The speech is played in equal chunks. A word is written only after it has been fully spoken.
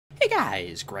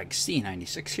guys, Greg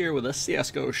C96 here with a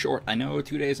CSGO short. I know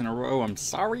 2 days in a row, I'm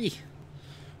sorry.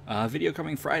 Video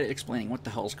coming Friday explaining what the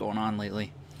hell's going on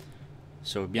lately.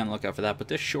 So be on the lookout for that. But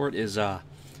this short is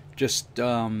it's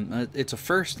a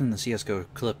first in the CSGO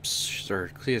clips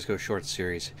or CSGO shorts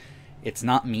series. It's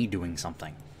not me doing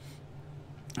something.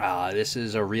 This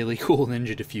is a really cool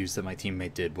ninja defuse that my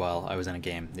teammate did while I was in a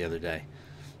game the other day.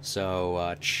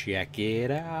 So check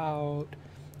it out.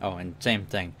 Oh, and same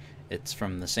thing. It's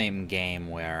from the same game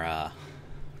where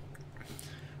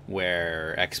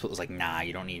XSplit was like, nah,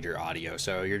 you don't need your audio,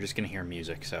 so you're just gonna hear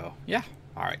music. So yeah,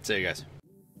 all right, see you guys.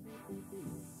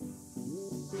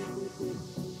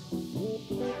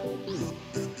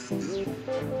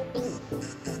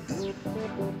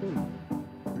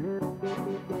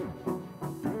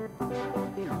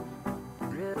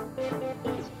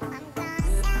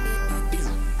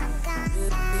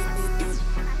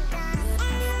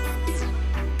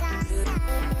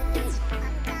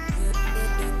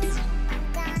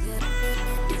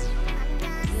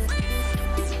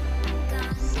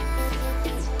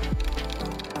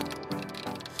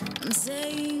 I'm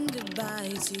saying goodbye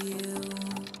to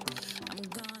you.